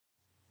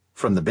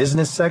From the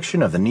business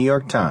section of the New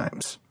York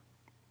Times.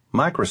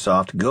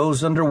 Microsoft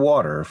goes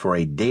underwater for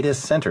a data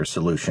center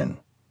solution.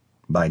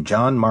 By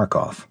John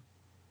Markoff.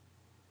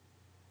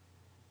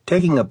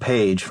 Taking a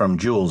page from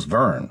Jules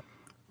Verne,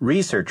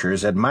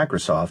 researchers at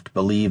Microsoft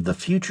believe the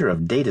future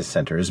of data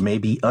centers may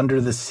be under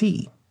the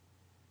sea.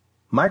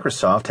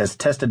 Microsoft has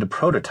tested a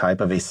prototype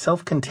of a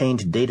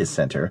self-contained data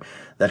center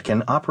that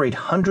can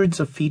operate hundreds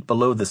of feet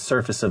below the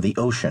surface of the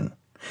ocean,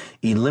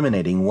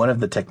 eliminating one of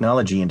the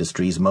technology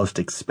industry's most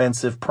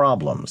expensive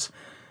problems,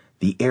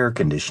 the air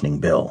conditioning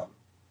bill.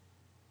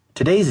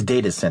 Today's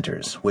data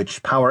centers,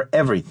 which power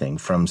everything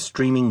from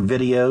streaming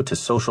video to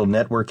social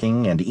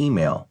networking and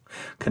email,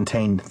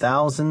 contain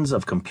thousands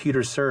of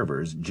computer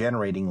servers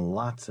generating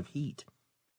lots of heat.